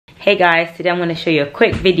Hey guys, today I'm going to show you a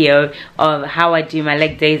quick video of how I do my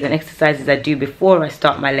leg days and exercises I do before I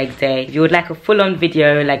start my leg day. If you would like a full-on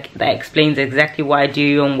video like that explains exactly what I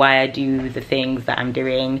do and why I do the things that I'm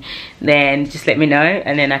doing, then just let me know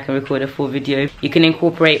and then I can record a full video. You can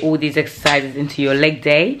incorporate all these exercises into your leg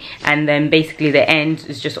day, and then basically the end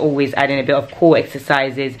is just always adding a bit of core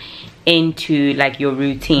exercises into like your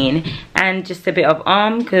routine and just a bit of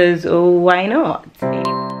arm, because why not?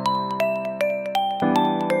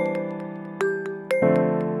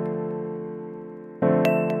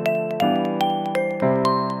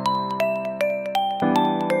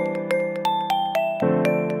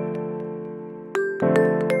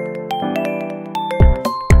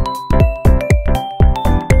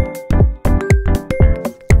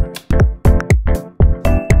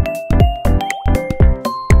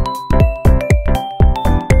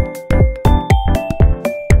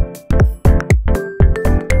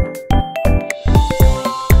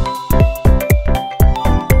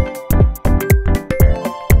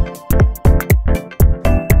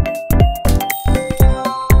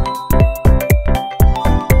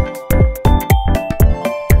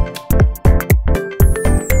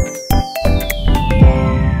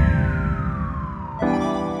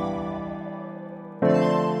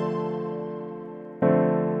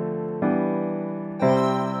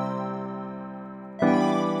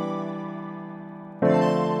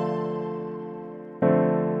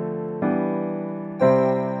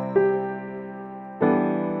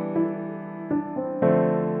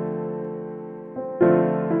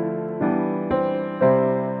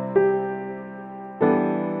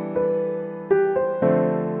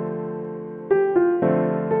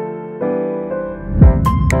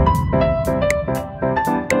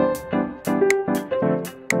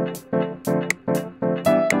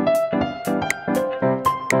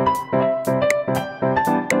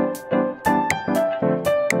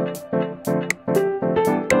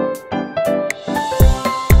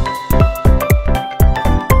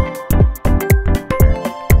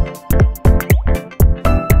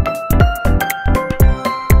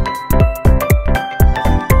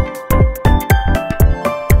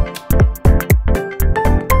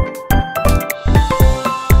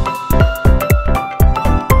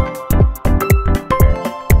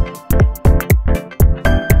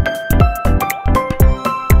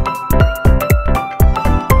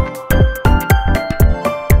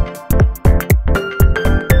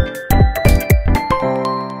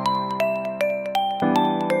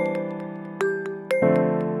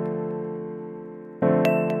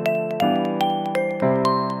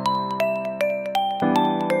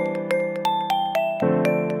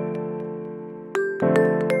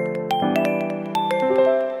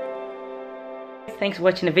 Thanks for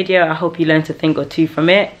watching the video. I hope you learned a thing or two from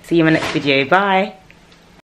it. See you in my next video. Bye.